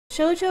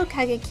Shoujo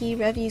Kageki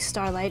Revue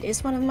Starlight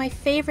is one of my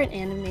favorite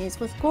animes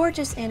with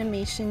gorgeous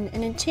animation,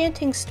 an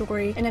enchanting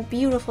story, and a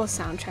beautiful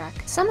soundtrack.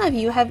 Some of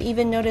you have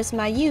even noticed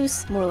my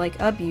use, more like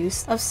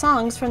abuse, of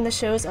songs from the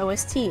show's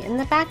OST in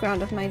the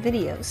background of my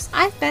videos.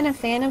 I've been a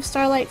fan of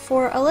Starlight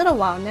for a little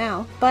while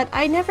now, but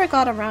I never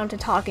got around to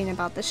talking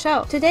about the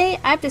show. Today,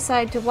 I've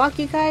decided to walk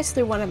you guys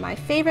through one of my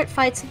favorite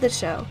fights of the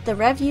show, the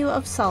Revue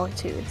of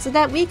Solitude, so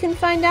that we can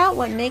find out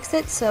what makes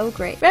it so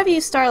great.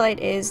 Revue Starlight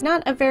is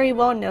not a very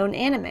well-known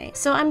anime,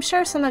 so I'm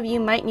sure some of you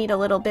might need a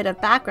little bit of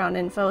background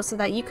info so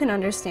that you can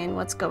understand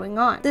what's going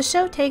on. The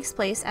show takes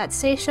place at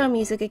Seisho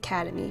Music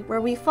Academy,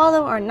 where we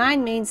follow our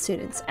 9 main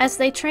students as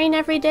they train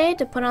every day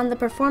to put on the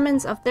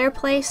performance of their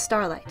play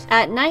Starlight.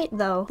 At night,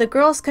 though, the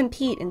girls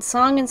compete in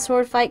song and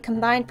sword fight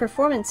combined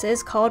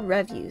performances called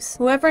revues.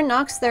 Whoever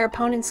knocks their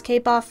opponent's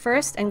cape off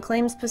first and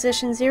claims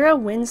position 0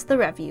 wins the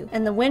revue,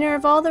 and the winner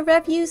of all the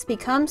revues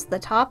becomes the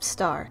top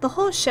star. The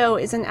whole show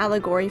is an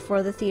allegory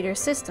for the theater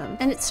system,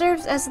 and it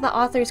serves as the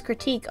author's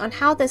critique on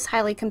how this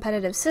highly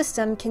competitive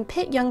system can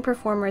pit young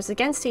performers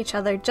against each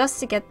other just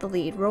to get the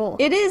lead role.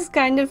 It is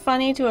kind of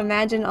funny to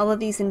imagine all of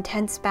these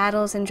intense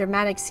battles and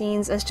dramatic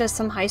scenes as just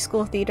some high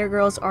school theater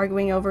girls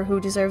arguing over who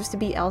deserves to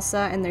be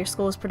Elsa in their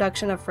school's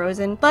production of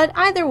Frozen, but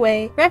either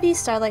way, Revue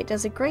Starlight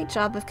does a great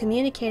job of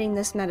communicating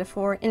this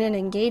metaphor in an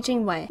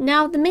engaging way.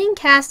 Now, the main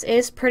cast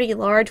is pretty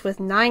large with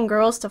 9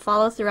 girls to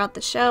follow throughout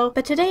the show,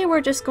 but today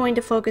we're just going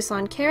to focus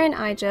on Karen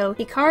Aijo,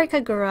 Hikari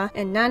Kagura,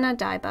 and Nana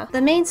Daiba.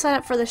 The main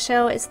setup for the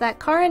show is that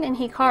Karen and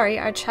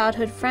Hikari are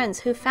childhood friends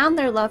who found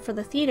their love for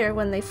the theater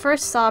when they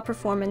first saw a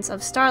performance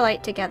of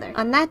Starlight together.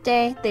 On that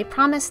day, they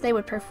promised they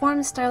would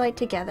perform Starlight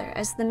together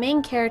as the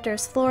main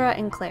characters Flora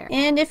and Claire.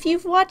 And if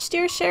you've watched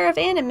your share of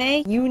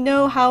anime, you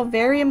know how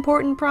very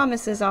important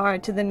promises are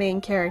to the main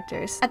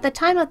characters. At the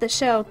time of the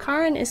show,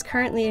 Karen is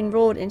currently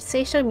enrolled in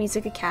Seisho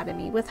Music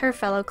Academy with her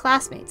fellow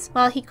classmates,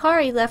 while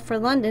Hikari left for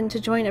London to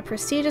join a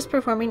prestigious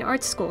performing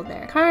arts school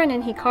there. Karen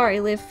and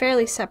Hikari live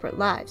fairly separate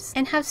lives,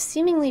 and have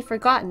seemingly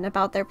forgotten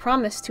about their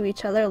promise to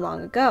each other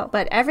long ago.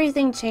 But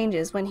everything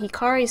changes when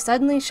Hikari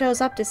suddenly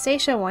shows up to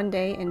Seisho one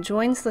day and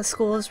joins the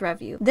school's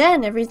revue.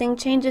 Then everything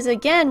changes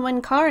again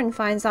when Karen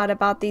finds out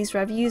about these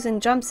revues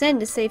and jumps in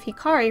to save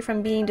Hikari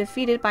from being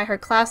defeated by her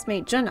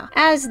classmate Juna.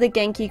 As the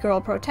Genki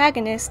girl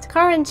protagonist,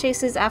 Karen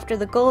chases after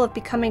the goal of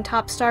becoming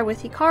top star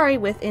with Hikari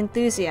with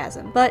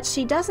enthusiasm, but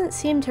she doesn't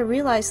seem to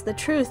realize the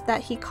truth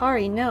that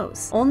Hikari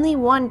knows. Only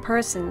one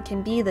person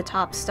can be the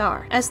top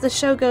star. As the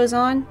show goes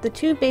on, the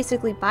two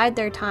basically bide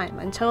their time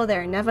until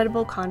their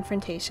inevitable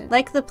confrontation.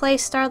 Like the play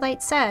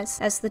Starlight says,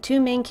 as the 2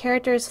 main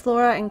characters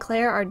Flora and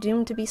Claire are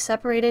doomed to be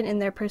separated in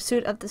their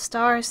pursuit of the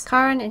stars,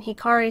 Karen and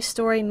Hikari's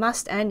story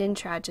must end in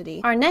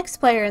tragedy. Our next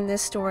player in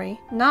this story,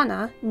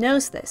 Nana,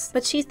 knows this,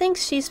 but she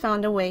thinks she's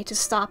found a way to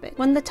stop it.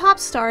 When the top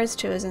star is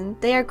chosen,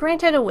 they are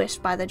granted a wish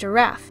by the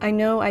giraffe. I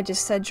know I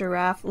just said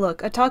giraffe.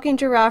 Look, a talking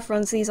giraffe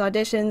runs these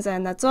auditions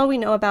and that's all we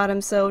know about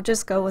him, so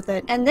just go with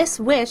it. And this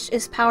wish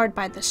is powered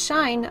by the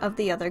shine of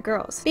the other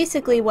girls,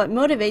 basically what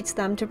motivates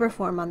them to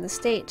perform on the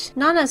stage.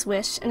 Nana's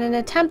wish, in an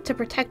attempt to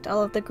protect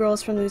all of the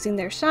girls from losing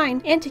their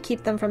shine and to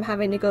keep them from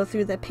having to go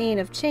through the pain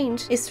of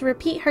change, is to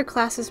repeat her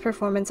class's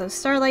performance of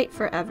Starlight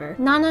forever.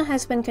 Nana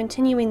has been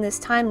continuing this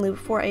time loop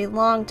for a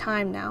long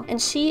time now,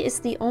 and she is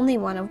the only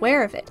one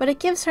aware of it, but it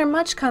gives her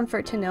much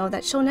comfort to know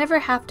that she'll never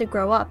have to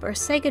grow up or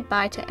say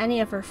goodbye to any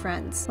of her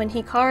friends. When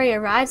Hikari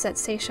arrives at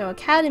Seisho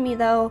Academy,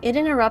 though, it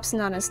interrupts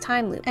Nana's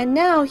time loop, and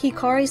now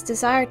Hikari's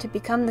desire to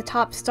become the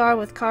top star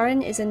with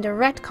Karen is in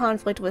direct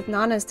conflict with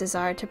Nana's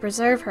desire to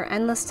preserve her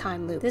endless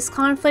time loop. This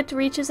conflict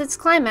reaches its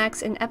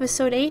climax in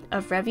episode 8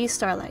 of Revue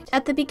Starlight.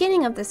 At the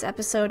beginning of this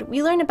episode,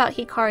 we learn about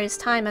Hikari's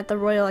time at the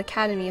Royal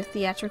Academy of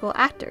Theatrical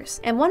Actors,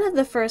 and one of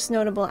the first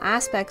notable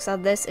aspects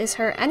of this is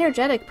her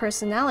energetic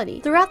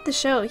personality. Throughout the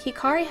show,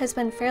 Hikari has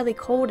been fairly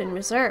cold and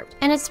reserved,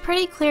 and it's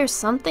pretty clear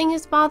something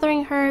is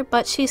bothering her,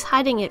 but she's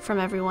hiding it from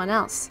everyone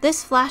else.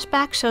 This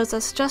flashback shows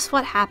us just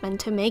what happened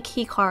to make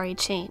Hikari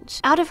change.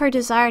 Out of her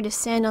desire to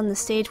stand on the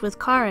stage with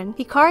Karen,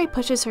 Hikari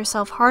pushes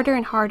herself harder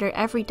and harder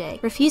every day,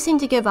 refusing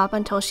to give up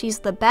until she's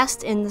the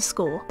best in the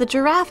school. The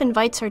giraffe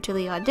invites her to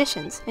the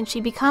auditions, and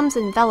she becomes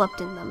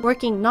enveloped in them,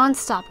 working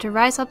non-stop to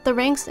rise up the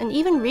ranks and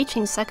even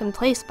reaching second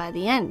place by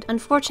the end.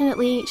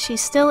 Unfortunately, she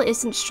still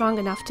isn't strong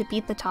enough to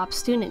beat the top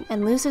student,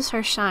 and loses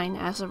her shine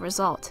as a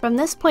result. From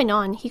this point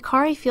on,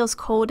 Hikari feels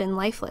cold and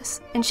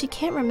lifeless, and she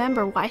can't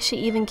remember why she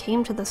even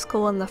came to the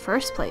school in the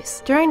first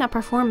place. During a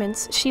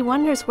performance, she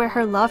wonders where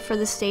her love for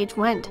the stage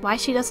went, why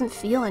she doesn't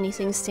feel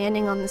anything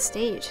standing on the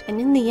stage, and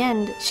in the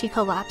end, she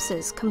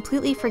collapses,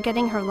 completely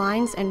forgetting her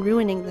lines and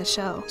ruining the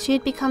show. She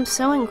had become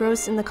so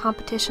engrossed in the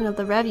competition of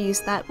the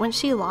revues that when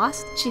she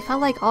lost, she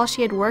felt like all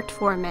she had worked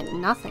for meant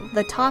nothing.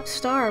 The top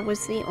star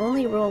was the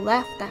only role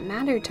left that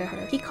mattered to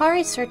her.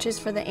 Hikari searches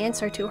for the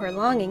answer to her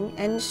longing,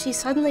 and she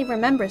suddenly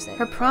remembers it,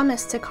 her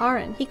promise to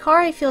Karen.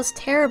 Hikari feels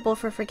terrible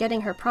for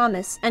forgetting her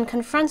promise, and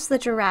confronts the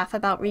giraffe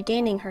about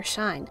regaining her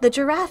shine. The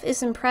giraffe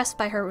is impressed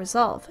by her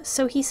resolve,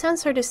 so he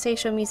sends her to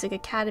Seisho Music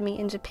Academy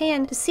in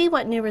Japan to see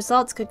what new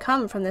results could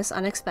come from this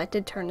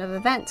unexpected turn of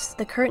events.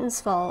 The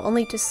curtains fall, battle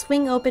only to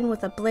swing open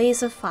with a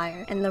blaze of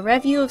fire, and the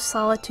Revue of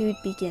Solitude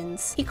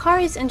begins.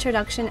 Hikari's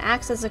introduction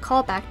acts as a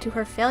callback to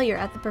her failure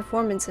at the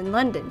performance in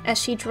London,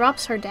 as she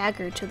drops her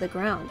dagger to the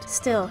ground.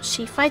 Still,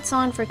 she fights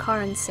on for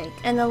Karen's sake,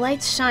 and the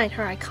lights shine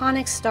her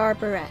iconic star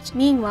barrette.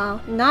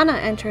 Meanwhile, Nana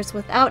enters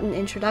without an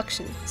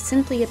introduction,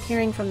 simply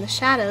appearing from the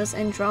shadows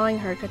and drawing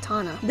her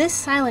katana. This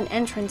silent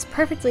entrance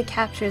perfectly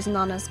captures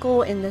Nana's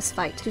goal in this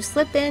fight, to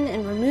slip in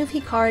and remove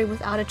Hikari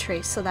without a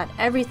trace so that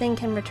everything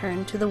can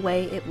return to the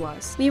way it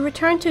was. We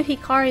return to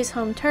Hikari's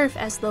home turf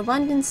as the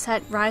London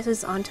set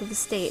rises onto the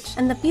stage,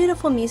 and the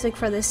beautiful music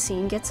for this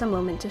scene gets a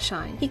moment to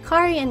shine.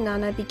 Hikari and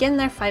Nana begin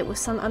their fight with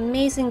some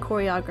amazing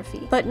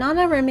choreography, but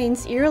Nana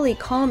remains eerily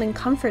calm and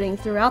comforting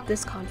throughout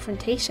this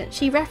confrontation.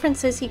 She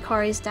references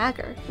Hikari's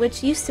dagger,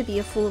 which used to be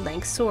a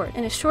full-length sword,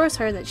 and assures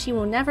her that she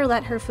will never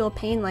let her feel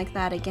pain like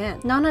that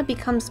again. Nana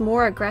becomes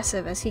more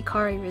aggressive as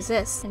Hikari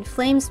resists, and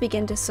flames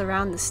begin to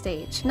surround the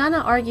stage. Nana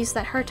argues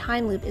that her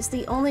time loop is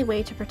the only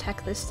way to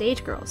protect the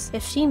stage girls.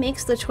 If she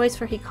makes the choice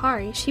for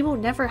Hikari, she will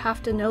never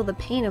have to know the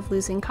pain of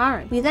losing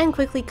Karen. We then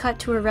quickly cut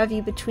to a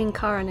revue between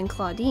Karen and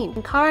Claudine,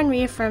 and Karen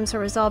reaffirms her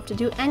resolve to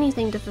do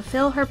anything to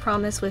fulfill her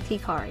promise with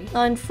Hikari.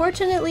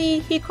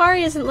 Unfortunately,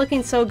 Hikari isn't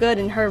looking so good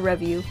in her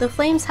revue. The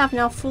flames have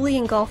now fully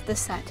engulfed the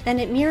set, and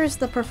it mirrors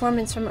the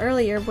performance from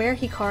earlier where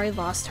Hikari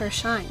lost her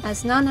shine.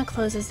 As Nana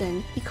closes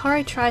in,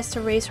 Hikari tries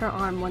to raise her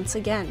arm once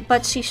again,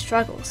 but she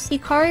struggles.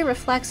 Hikari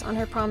reflects on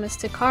her promise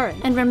to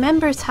Karen, and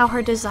remembers how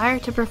her desire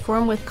to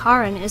perform with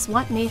Karen is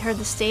what made her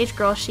the stage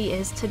girl she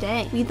is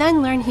today. We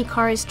then learn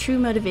Hikari's true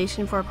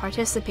motivation for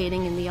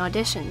participating in the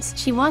auditions.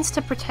 She wants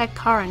to protect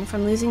Karen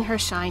from losing her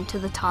shine to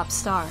the top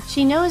star.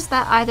 She knows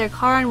that either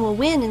Karen will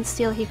win and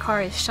steal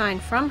Hikari's shine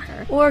from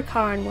her, or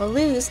Karen will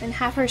lose and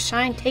have her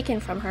shine taken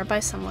from her by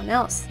someone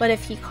else. But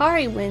if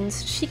Hikari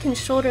wins, she can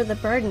shoulder the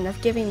burden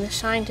of giving the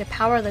shine to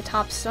power the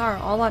top star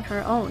all on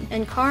her own,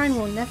 and Karen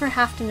will never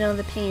have to know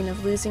the pain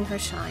of losing her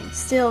shine.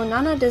 Still,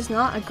 Nana does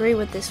not agree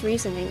with this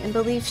reasoning and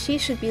believes she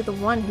should be the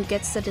one who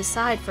gets to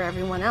decide for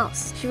everyone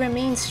else. She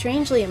remains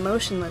strangely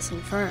emotionless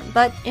and firm,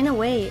 but in a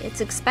way,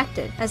 it's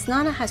expected, as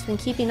Nana has been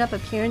keeping up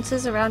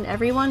appearances around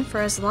everyone for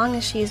as long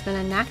as she has been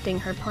enacting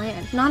her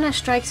plan. Nana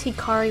strikes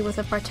Hikari with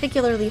a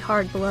particularly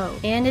hard blow,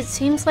 and it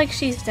seems like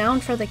she's down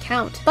for the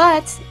count.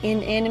 But,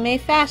 in anime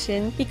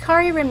fashion,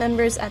 Hikari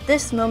remembers at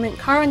this moment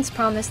Karen's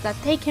promise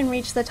that they can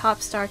reach the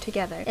top star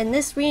together, and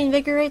this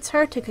reinvigorates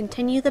her to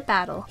continue the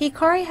battle.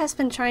 Hikari has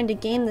been trying to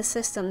game the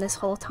system this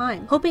whole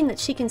time, hoping that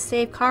she can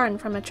save Karen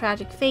from a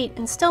tragic fate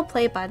and still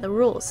play by the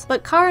rules.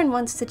 But Karen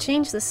wants to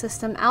change the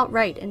system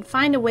outright and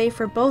find a way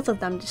for both of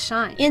them to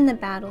shine. In the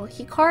battle,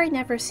 Hikari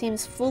never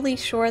seems fully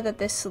sure that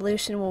this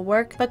solution will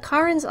work, but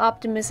Karen's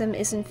optimism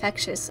is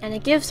infectious, and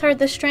it gives her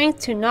the strength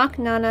to knock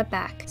Nana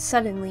back.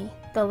 Suddenly,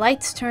 the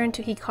lights turn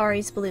to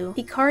Hikari's blue.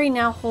 Hikari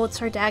now holds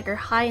her dagger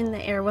high in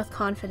the air with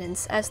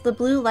confidence as the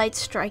blue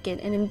lights strike it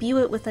and imbue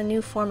it with a new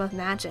form of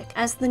magic.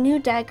 As the new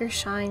dagger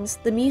shines,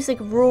 the music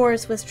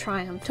roars with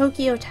triumph.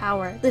 Tokyo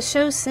Tower, the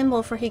show's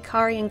symbol for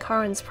Hikari and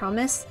Karen's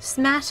promise,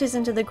 smashes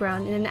into the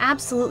ground in an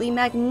absolutely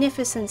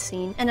magnificent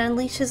scene and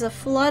unleashes a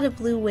flood of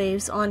blue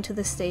waves onto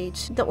the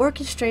stage. The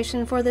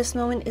orchestration for this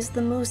moment is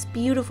the most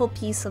beautiful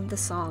piece of the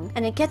song,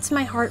 and it gets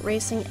my heart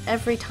racing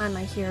every time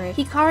I hear it.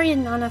 Hikari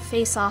and Nana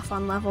face off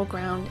on level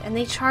ground, and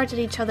they charge at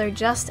each other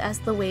just as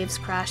the waves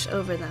crash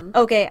over them.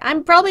 Okay,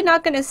 I'm probably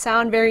not gonna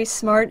sound very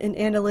smart and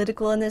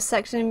analytical in this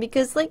section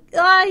because,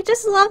 I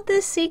just love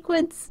this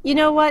sequence. You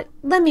know what?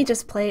 Let me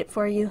just play it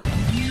for you.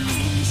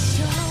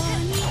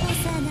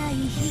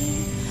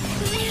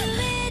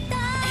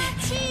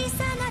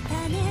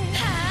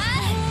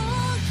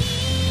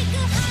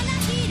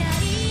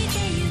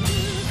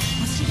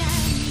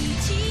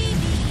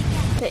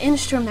 The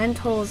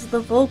instrumentals, the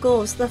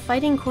vocals, the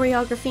fighting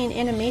choreography and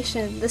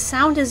animation, the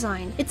sound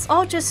design, it's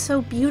all just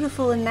so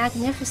beautiful and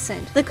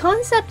magnificent. The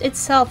concept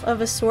itself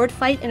of a sword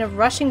fight in a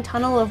rushing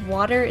tunnel of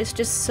water is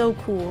just so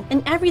cool,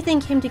 and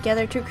everything came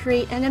together to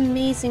create an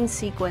amazing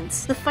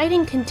sequence. The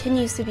fighting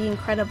continues to be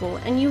incredible,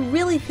 and you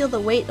really feel the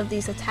weight of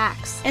these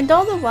attacks. And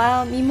all the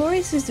while, Mimori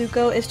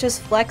Suzuko is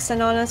just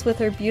flexing on us with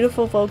her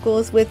beautiful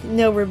vocals with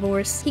no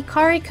remorse.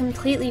 Hikari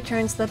completely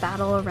turns the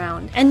battle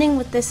around, ending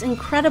with this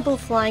incredible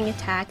flying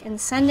attack and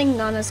sending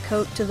Nana's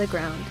coat to the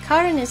ground.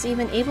 Karen is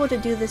even able to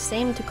do the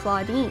same to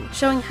Claudine,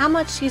 showing how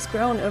much she's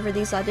grown over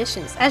these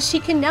auditions, as she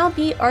can now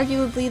be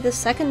arguably the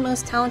second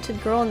most talented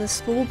girl in the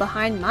school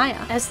behind Maya.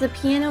 As the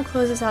piano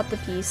closes out the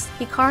piece,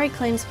 Hikari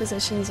claims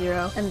position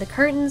 0, and the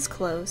curtains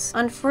close.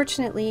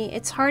 Unfortunately,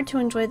 it's hard to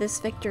enjoy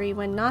this victory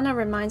when Nana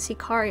reminds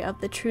Hikari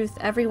of the truth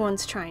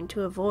everyone's trying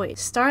to avoid.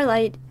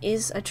 Starlight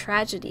is a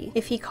tragedy.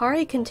 If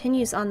Hikari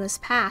continues on this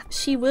path,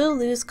 she will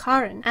lose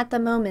Karen. At the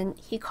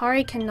moment,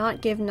 Hikari cannot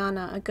give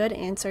Nana a good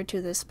answer answer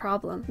to this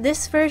problem.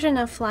 This version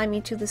of Fly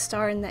Me to the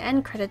Star in the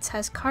end credits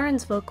has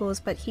Karen's vocals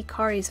but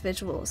Hikari's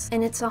visuals,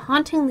 and it's a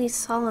hauntingly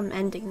solemn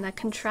ending that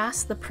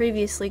contrasts the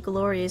previously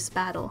glorious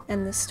battle,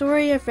 and the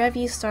story of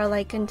Revue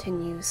Starlight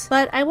continues.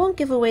 But I won't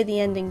give away the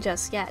ending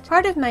just yet.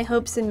 Part of my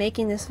hopes in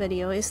making this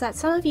video is that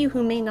some of you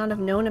who may not have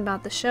known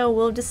about the show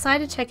will decide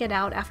to check it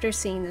out after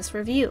seeing this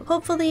review.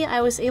 Hopefully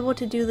I was able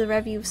to do the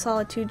Revue of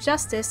Solitude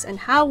justice and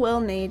how well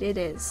made it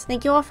is.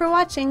 Thank you all for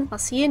watching. I'll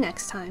see you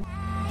next time.